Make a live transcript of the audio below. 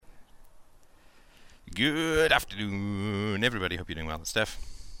Good afternoon, everybody. Hope you're doing well. It's Steph.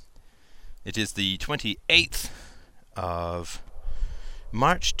 It is the 28th of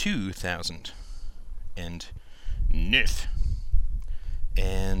March 2009,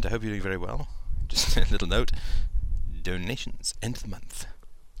 and I hope you're doing very well. Just a little note: donations end of the month.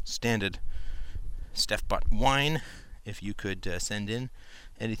 Standard Steph Bot wine. If you could send in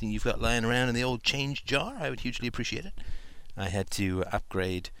anything you've got lying around in the old change jar, I would hugely appreciate it. I had to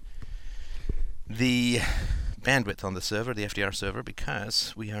upgrade the bandwidth on the server, the FDR server,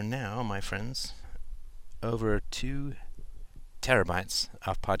 because we are now, my friends, over 2 terabytes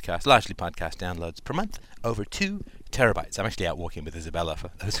of podcast, largely podcast downloads per month. Over 2 terabytes. I'm actually out walking with Isabella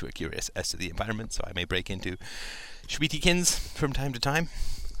for those who are curious as to the environment, so I may break into Schweetikins from time to time,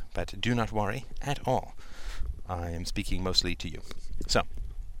 but do not worry at all. I am speaking mostly to you. So,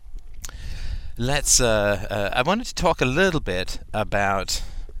 let's, I wanted to talk a little bit about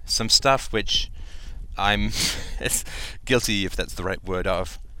some stuff which I'm as guilty, if that's the right word,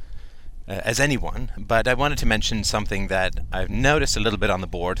 of as anyone, but I wanted to mention something that I've noticed a little bit on the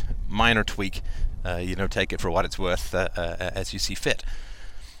board, minor tweak, take it for what it's worth as you see fit.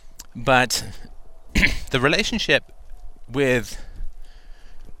 But the relationship with,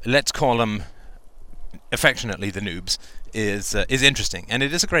 let's call them affectionately the noobs, is interesting, and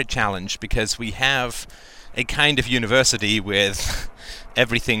it is a great challenge because we have a kind of university with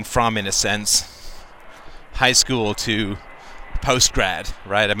everything from, in a sense, high school to post-grad,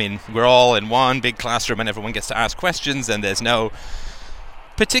 right? I mean, we're all in one big classroom and everyone gets to ask questions, and there's no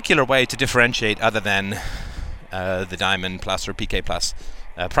particular way to differentiate other than the Diamond Plus or PK Plus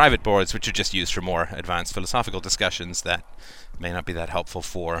private boards, which are just used for more advanced philosophical discussions that may not be that helpful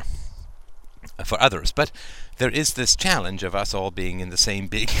for others. But there is this challenge of us all being in the same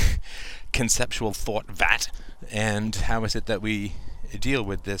big conceptual thought vat, and how is it that we deal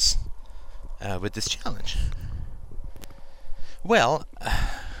with this challenge? Well,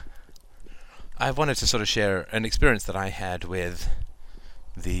 I wanted to sort of share an experience that I had with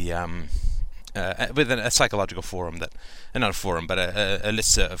the with a psychological forum that, not a forum, but a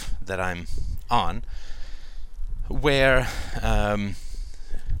listserv that I'm on, where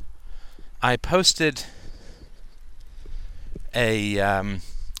I posted a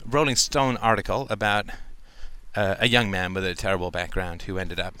Rolling Stone article about a young man with a terrible background who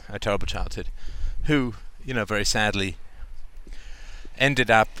ended up a terrible childhood, who, very sadly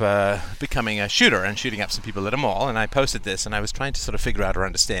ended up becoming a shooter and shooting up some people at a mall. And I posted this, and I was trying to sort of figure out or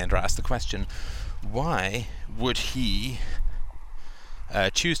understand or ask the question, why would he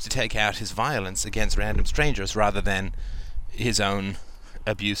choose to take out his violence against random strangers rather than his own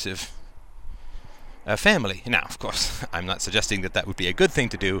abusive family? Now, of course, I'm not suggesting that would be a good thing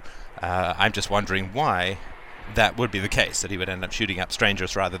to do. I'm just wondering why that would be the case, that he would end up shooting up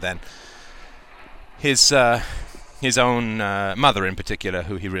strangers rather than his own mother in particular,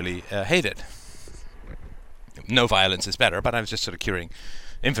 who he really hated. No violence is better, but I was just sort of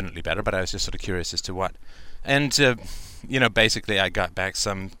infinitely better, but I was just sort of curious as to what. And, basically I got back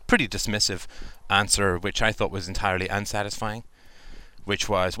some pretty dismissive answer, which I thought was entirely unsatisfying, which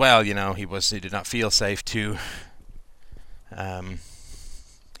was, well, he did not feel safe to,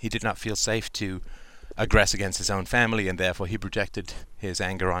 aggress against his own family, and therefore he projected his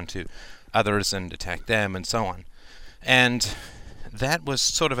anger onto others and attacked them, and so on. And that was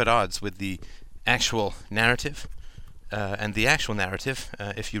sort of at odds with the actual narrative. And the actual narrative,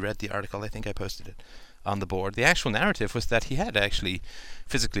 if you read the article, I think I posted it on the board, the actual narrative was that he had actually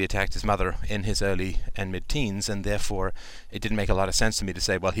physically attacked his mother in his early and mid-teens, and therefore it didn't make a lot of sense to me to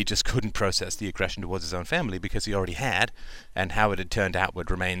say, well, he just couldn't process the aggression towards his own family because he already had, and how it had turned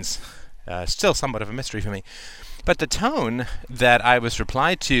outward remains still somewhat of a mystery for me. But the tone that I was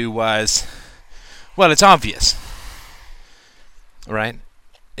replied to was, well, it's obvious, right?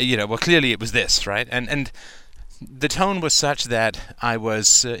 Well, clearly it was this, right? And the tone was such that I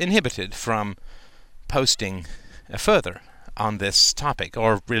was inhibited from posting further on this topic,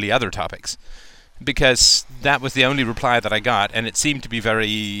 or really other topics, because that was the only reply that I got, and it seemed to be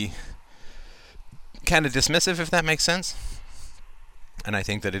very kind of dismissive, if that makes sense. And I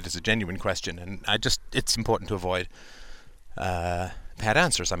think that it is a genuine question, and it's important to avoid pat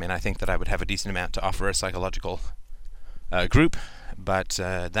answers. I mean, I think that I would have a decent amount to offer a psychological group, but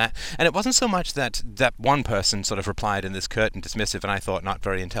and it wasn't so much that one person sort of replied in this curt and dismissive, and I thought not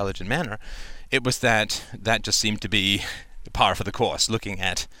very intelligent manner. It was that just seemed to be par for the course. Looking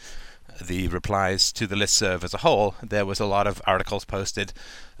at the replies to the listserv as a whole, there was a lot of articles posted,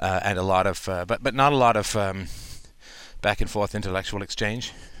 and a lot of, but not a lot of back and forth intellectual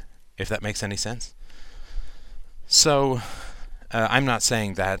exchange, if that makes any sense. So I'm not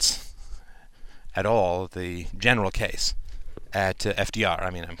saying that at all the general case at FDR. I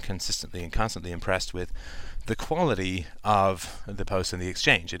mean, I'm consistently and constantly impressed with the quality of the Post and the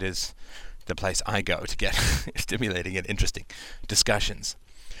Exchange. It is the place I go to get stimulating and interesting discussions.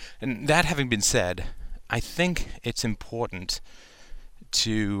 And that having been said, I think it's important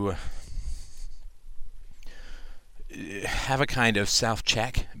to have a kind of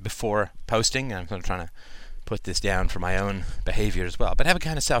self-check before posting. I'm sort of trying to put this down for my own behavior as well, but have a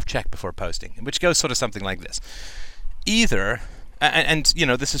kind of self-check before posting, which goes sort of something like this. Either, and you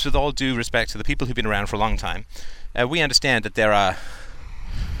know, this is with all due respect to the people who've been around for a long time, we understand that there are,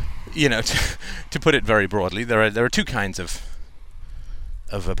 you know, to put it very broadly, there are two kinds of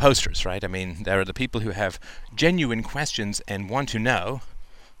posters, right? I mean, there are the people who have genuine questions and want to know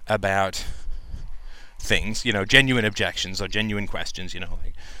about things, you know, genuine objections or genuine questions, you know,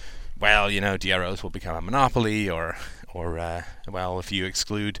 like, well, you know, DROs will become a monopoly, or well, if you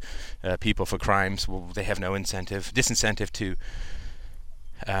exclude people for crimes, well, they have no disincentive to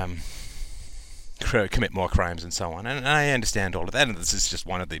commit more crimes and so on. And I understand all of that, and this is just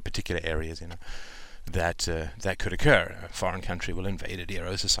one of the particular areas, you know, that could occur. A foreign country will invade a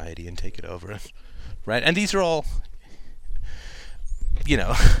DRO society and take it over, right? And these are all, you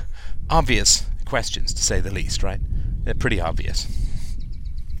know, obvious questions, to say the least, right? They're pretty obvious.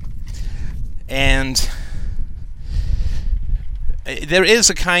 And there is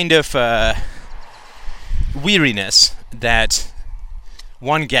a kind of weariness that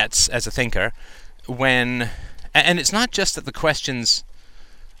one gets as a thinker when, and it's not just that the questions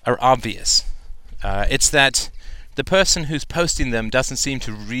are obvious, it's that the person who's posting them doesn't seem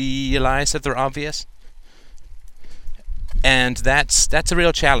to realize that they're obvious. And that's a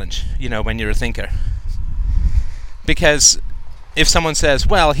real challenge, you know, when you're a thinker. Because if someone says,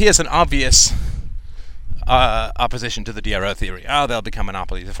 well, here's an obvious opposition to the DRO theory, oh, they'll become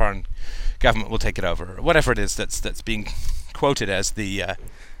monopolies, the foreign government will take it over, or whatever it is that's being quoted as the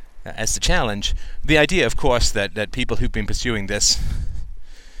challenge, the idea, of course, that people who've been pursuing this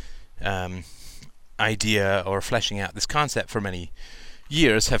idea or fleshing out this concept for many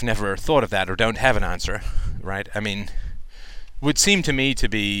years have never thought of that or don't have an answer, right? I mean, would seem to me to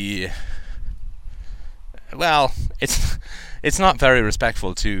be, well, it's not very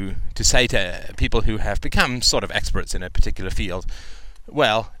respectful to say to people who have become sort of experts in a particular field,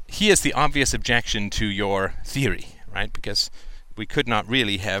 well, here's the obvious objection to your theory, right? Because we could not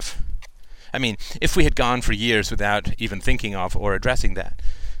really have, I mean, if we had gone for years without even thinking of or addressing that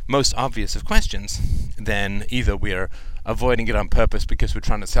most obvious of questions, then either we're avoiding it on purpose because we're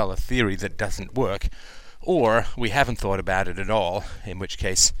trying to sell a theory that doesn't work, or we haven't thought about it at all, in which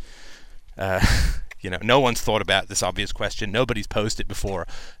case, you know, no one's thought about this obvious question, nobody's posed it before,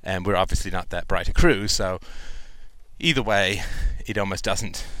 and we're obviously not that bright a crew, so either way, it almost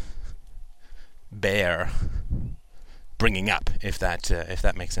doesn't bear bringing up, if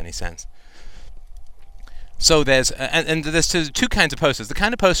that makes any sense. So there's two kinds of posters. The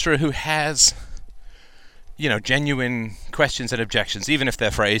kind of poster who has, you know, genuine questions and objections, even if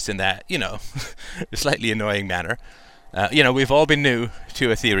they're phrased in that, you know, slightly annoying manner. You know, we've all been new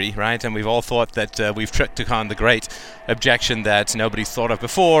to a theory, right? And we've all thought that we've took on the great objection that nobody's thought of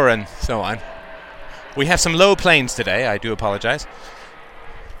before, and so on. We have some low planes today, I do apologize.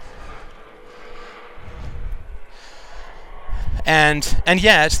 And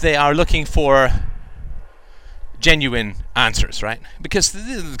yet they are looking for genuine answers, right? Because this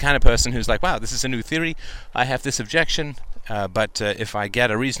is the kind of person who's like, wow, this is a new theory, I have this objection, but if I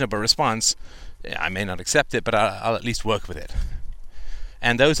get a reasonable response, I may not accept it, but I'll at least work with it.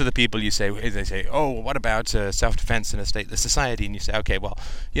 And those are the people they say, oh, what about self-defense in a stateless society? And you say, okay, well,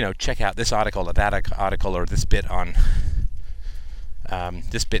 you know, check out this article or that article or this bit on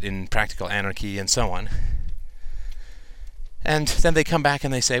this bit in Practical Anarchy and so on. And then they come back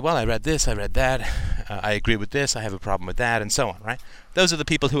and they say, well, I read this, I read that, I agree with this, I have a problem with that, and so on, right? Those are the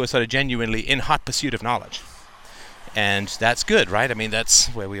people who are sort of genuinely in hot pursuit of knowledge. And that's good, right? I mean, that's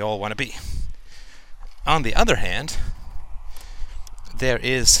where we all want to be. On the other hand, there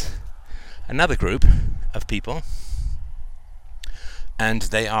is another group of people, and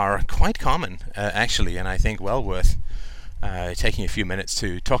they are quite common, actually, and I think well worth taking a few minutes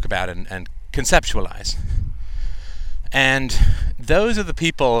to talk about and conceptualize. And those are the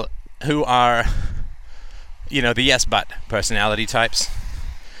people who are, you know, the yes but personality types,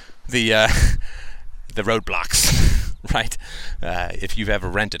 the roadblocks, right? If you've ever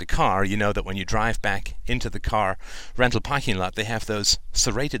rented a car, you know that when you drive back into the car rental parking lot, they have those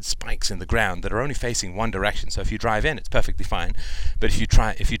serrated spikes in the ground that are only facing one direction. So if you drive in, it's perfectly fine, but if you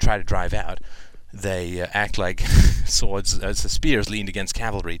try to drive out, they act like swords, spears leaned against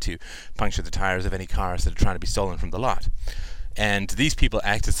cavalry to puncture the tires of any cars that are trying to be stolen from the lot. And these people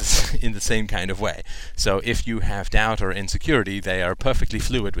act in the same kind of way. So if you have doubt or insecurity, they are perfectly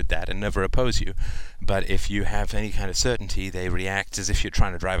fluid with that and never oppose you. But if you have any kind of certainty, they react as if you're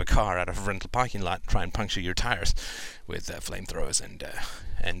trying to drive a car out of a rental parking lot and try and puncture your tires with flamethrowers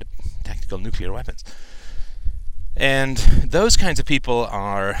and tactical nuclear weapons. And those kinds of people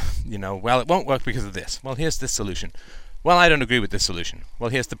are, well, it won't work because of this. Well, here's this solution. Well, I don't agree with this solution.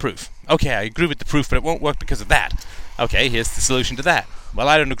 Well, here's the proof. Okay, I agree with the proof, but it won't work because of that. Okay, here's the solution to that. Well,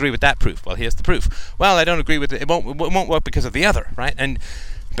 I don't agree with that proof. Well, here's the proof. Well, I don't agree with it. It won't work because of the other, right? And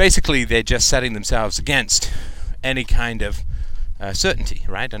basically, they're just setting themselves against any kind of certainty,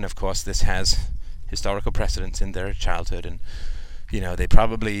 right? And of course, this has historical precedents in their childhood, and they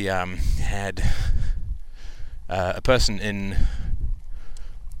probably had a person in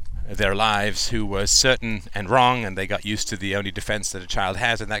their lives who was certain and wrong, and they got used to the only defense that a child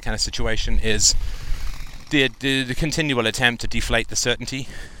has in that kind of situation is the continual attempt to deflate the certainty,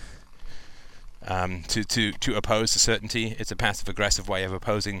 to oppose the certainty. It's a passive-aggressive way of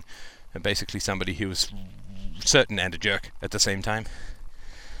opposing basically somebody who is certain and a jerk at the same time.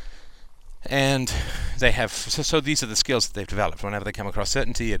 And they have so these are the skills that they've developed. Whenever they come across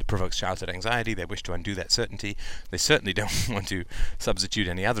certainty, it provokes childhood anxiety. They wish to undo that certainty. They certainly don't want to substitute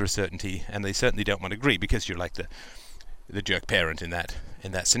any other certainty, and they certainly don't want to agree, because you're like the jerk parent in that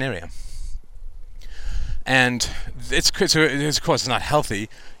scenario. And it's of course not healthy,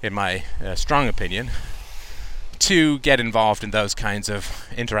 in my strong opinion, to get involved in those kinds of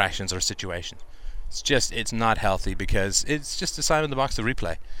interactions or situations. It's not healthy, because it's just a sign in the box of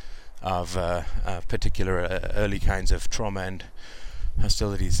replay of particular early kinds of trauma and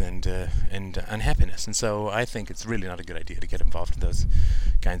hostilities and unhappiness. And so I think it's really not a good idea to get involved in those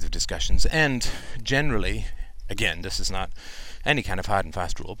kinds of discussions. And generally, again, this is not any kind of hard and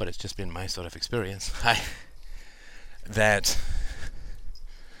fast rule, but it's just been my sort of experience, that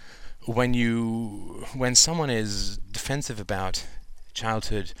when someone is defensive about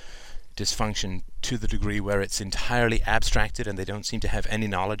childhood dysfunction to the degree where it's entirely abstracted and they don't seem to have any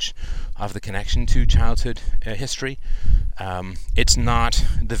knowledge of the connection to childhood history, it's not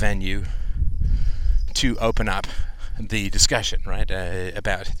the venue to open up the discussion, right,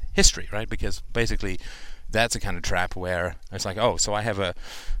 about history, right? Because basically that's a kind of trap where it's like, oh, so I have it's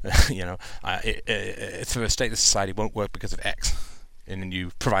a stateless society won't work because of X, and then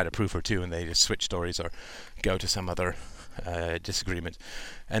you provide a proof or two and they just switch stories or go to some other disagreement,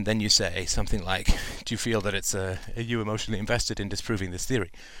 and then you say something like, do you feel that are you emotionally invested in disproving this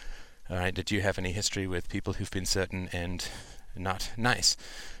theory? All right, did you have any history with people who've been certain and not nice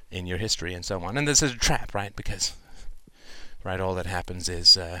in your history, and so on? And this is a trap, right? Because, right, all that happens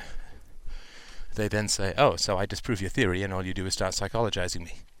is they then say, oh, so I disprove your theory, and all you do is start psychologizing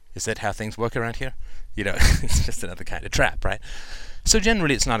me. Is that how things work around here? It's just another kind of trap, right? So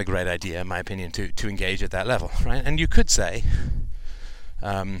generally, it's not a great idea, in my opinion, to engage at that level, right? And you could say,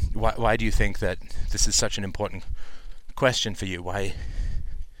 why do you think that this is such an important question for you? Why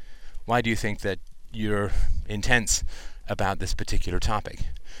do you think that you're intense about this particular topic?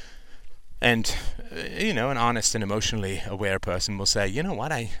 And, an honest and emotionally aware person will say, you know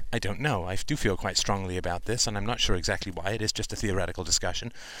what, I don't know. I do feel quite strongly about this, and I'm not sure exactly why. It is just a theoretical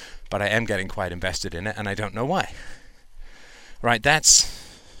discussion, but I am getting quite invested in it, and I don't know why. Right, that's,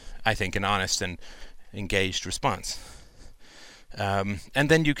 I think, an honest and engaged response. And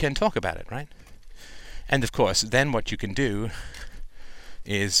then you can talk about it, right? And of course, then what you can do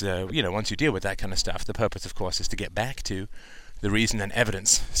is, once you deal with that kind of stuff, the purpose, of course, is to get back to the reason and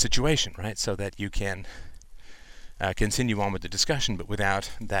evidence situation, right? So that you can continue on with the discussion, but without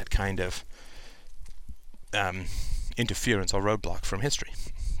that kind of interference or roadblock from history.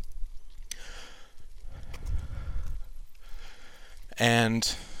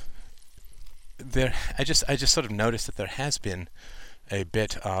 And I just sort of noticed that there has been a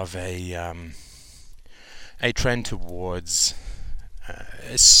bit of a trend towards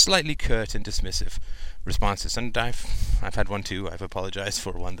slightly curt and dismissive responses, and I've had one too. I've apologized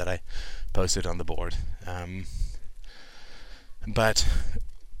for one that I posted on the board, but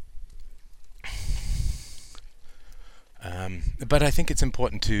I think it's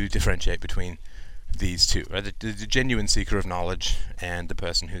important to differentiate between these two, right? The genuine seeker of knowledge and the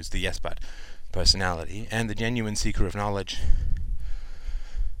person who's the yes but personality. And the genuine seeker of knowledge,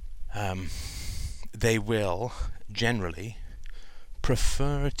 they will generally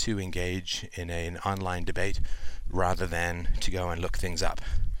prefer to engage in an online debate rather than to go and look things up.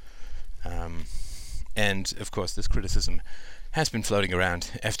 And of course, this criticism has been floating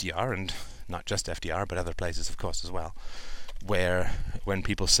around FDR, and not just FDR, but other places, of course, as well, where when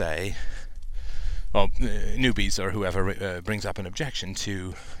people say, newbies or whoever brings up an objection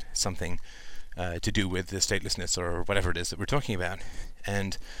to something to do with the statelessness or whatever it is that we're talking about,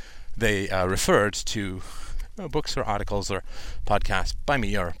 and they are referred to books or articles or podcasts by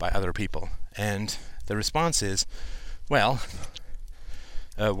me or by other people, and the response is, well,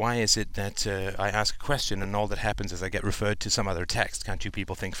 why is it that I ask a question and all that happens is I get referred to some other text? Can't you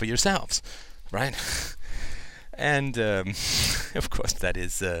people think for yourselves, right? And of course that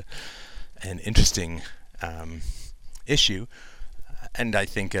is an interesting issue, and I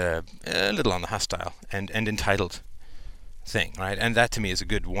think a little on the hostile and entitled thing, right? And that to me is a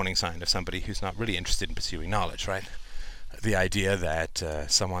good warning sign of somebody who's not really interested in pursuing knowledge, right? The idea that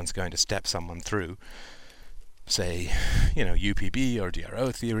someone's going to step someone through, say, UPB or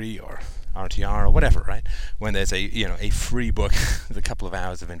DRO theory or RTR or whatever, right? When there's a free book with a couple of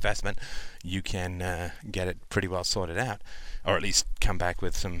hours of investment, you can get it pretty well sorted out, or at least come back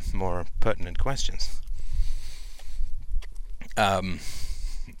with some more pertinent questions.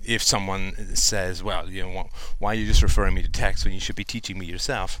 If someone says, well, why are you just referring me to text when you should be teaching me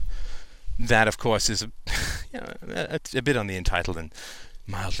yourself? That, of course, is a bit on the entitled and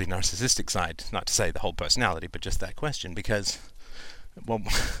mildly narcissistic side. Not to say the whole personality, but just that question, because, well,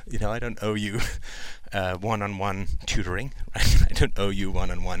 I don't owe you one-on-one tutoring, right? I don't owe you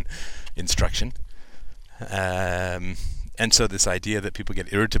one-on-one instruction. And so this idea that people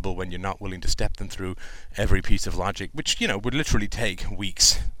get irritable when you're not willing to step them through every piece of logic, which, would literally take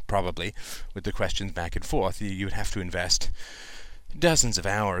weeks, probably, with the questions back and forth, you would have to invest dozens of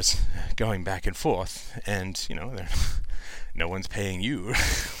hours going back and forth, and, no one's paying you,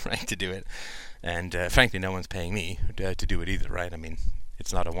 right, to do it. And frankly, no one's paying me to do it either, right? I mean,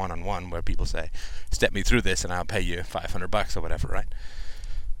 it's not a one-on-one where people say, step me through this and I'll pay you $500 or whatever, right?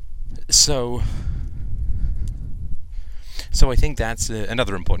 So I think that's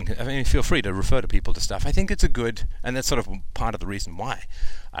another important. I mean, feel free to refer to people to stuff. I think it's a good, and that's sort of part of the reason why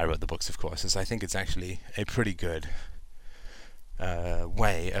I wrote the books, of course, is I think it's actually a pretty good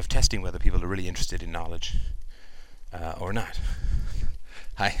way of testing whether people are really interested in knowledge or not.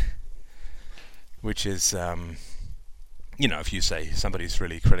 Hi. Which is, if you say somebody's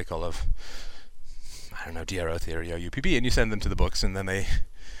really critical of, I don't know, DRO theory or UPB, and you send them to the books, and then they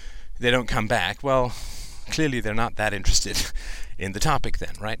don't come back, well, clearly they're not that interested in the topic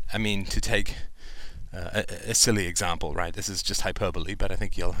then, right? I mean, to take a silly example, right? This is just hyperbole, but I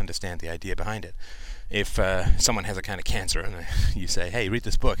think you'll understand the idea behind it. If someone has a kind of cancer and you say, hey, read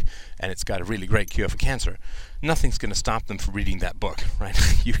this book, and it's got a really great cure for cancer, nothing's going to stop them from reading that book, right?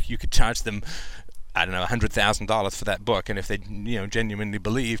 You could charge them, I don't know, $100,000 for that book, and if they, genuinely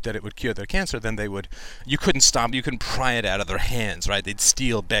believed that it would cure their cancer, then they would. You couldn't pry it out of their hands, right? They'd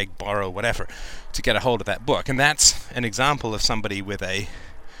steal, beg, borrow, whatever, to get a hold of that book, and that's an example of somebody with a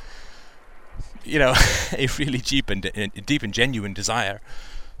really deep and genuine desire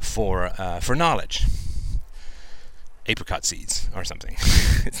for knowledge. Apricot Seeds or something.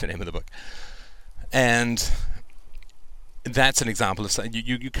 It's the name of the book, and that's an example of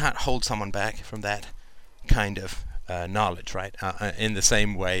you can't hold someone back from that kind of knowledge, right? In the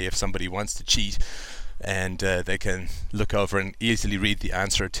same way, if somebody wants to cheat and they can look over and easily read the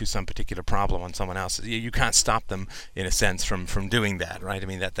answer to some particular problem on someone else's, you can't stop them, in a sense, from doing that, right? I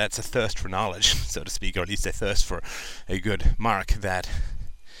mean, that's a thirst for knowledge, so to speak, or at least a thirst for a good mark that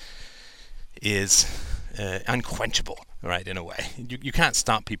is unquenchable, right, in a way. You can't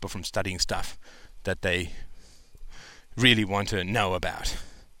stop people from studying stuff that they really want to know about.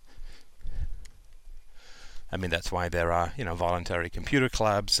 I mean, that's why there are, voluntary computer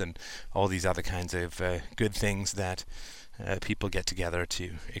clubs and all these other kinds of good things that people get together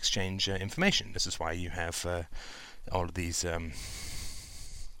to exchange information. This is why you have all of these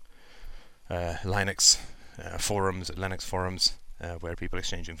Linux forums where people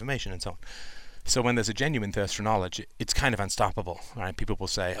exchange information and so on. So when there's a genuine thirst for knowledge, it's kind of unstoppable, right? People will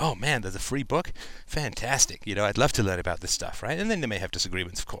say, oh man, there's a free book? Fantastic. I'd love to learn about this stuff, right? And then they may have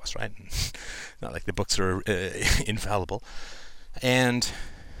disagreements, of course, right? Not like the books are infallible. And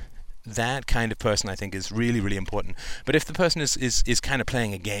that kind of person, I think, is really, really important. But if the person is kind of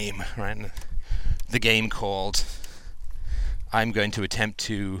playing a game, right? The game called, I'm going to attempt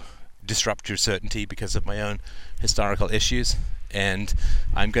to disrupt your certainty because of my own historical issues, and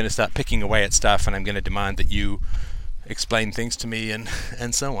I'm going to start picking away at stuff, and I'm going to demand that you explain things to me and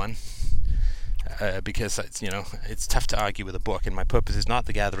so on, because it's tough to argue with a book, and my purpose is not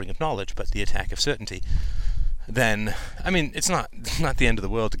the gathering of knowledge but the attack of certainty. then I mean it's not the end of the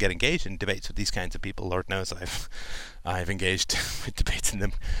world to get engaged in debates with these kinds of people. Lord knows I've engaged with debates in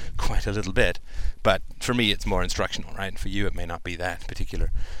them quite a little bit, but for me it's more instructional, right? For you it may not be that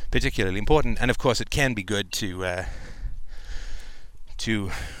particularly important, and of course it can be good to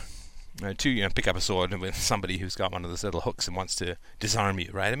pick up a sword with somebody who's got one of those little hooks and wants to disarm you,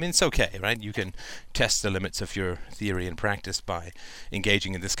 right? I mean, it's okay, right? You can test the limits of your theory and practice by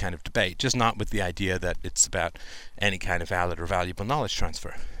engaging in this kind of debate, just not with the idea that it's about any kind of valid or valuable knowledge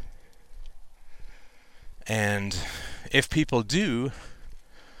transfer. And if people do,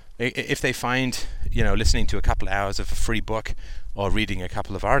 if they find, listening to a couple of hours of a free book or reading a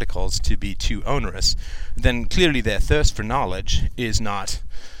couple of articles to be too onerous, then clearly their thirst for knowledge is not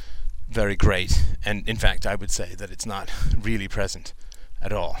very great, and in fact I would say that it's not really present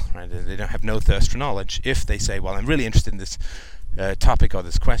at all, right? They don't have no thirst for knowledge if they say, well, I'm really interested in this topic or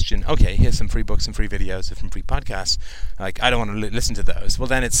this question. Okay, here's some free books and free videos and free podcasts. Like, I don't want to listen to those. Well,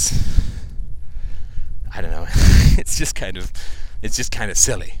 then I don't know. it's just kind of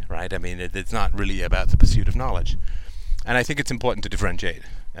silly, right? I mean, it's not really about the pursuit of knowledge, and I think it's important to differentiate.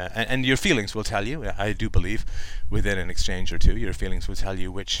 And your feelings will tell you, I do believe, within an exchange or two, your feelings will tell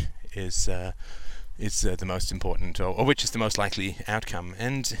you which is the most important, or which is the most likely outcome.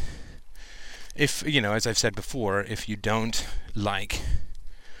 And if, as I've said before, if you don't like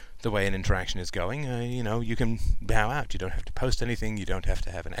the way an interaction is going, you can bow out. You don't have to post anything. You don't have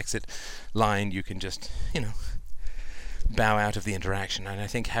to have an exit line. You can just, bow out of the interaction. And I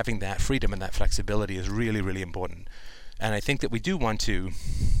think having that freedom and that flexibility is really, really important. And I think that we do want to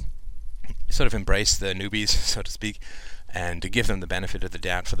sort of embrace the newbies, so to speak, and to give them the benefit of the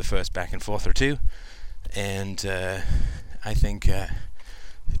doubt for the first back and forth or two. And I think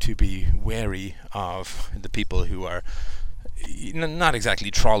to be wary of the people who are not exactly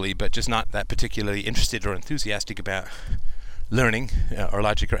trolley, but just not that particularly interested or enthusiastic about learning or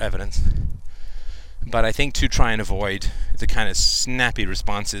logic or evidence. But I think to try and avoid the kind of snappy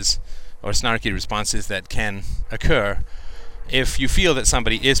responses or snarky responses that can occur if you feel that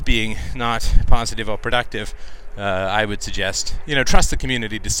somebody is being not positive or productive, I would suggest, trust the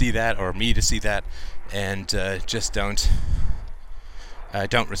community to see that, or me to see that, and just don't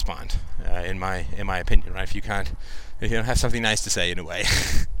respond. In my opinion, right? If you can't, have something nice to say in a way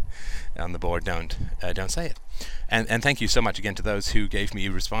on the board, don't say it. And thank you so much again to those who gave me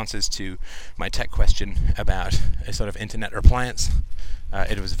responses to my tech question about a sort of internet appliance.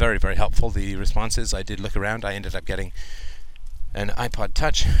 It was very, very helpful, the responses. I did look around. I ended up getting an iPod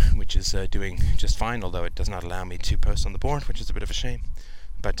Touch, which is doing just fine, although it does not allow me to post on the board, which is a bit of a shame.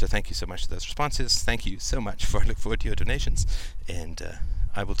 But thank you so much for those responses. Thank you so much. I look forward to your donations, and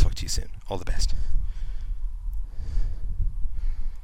I will talk to you soon. All the best.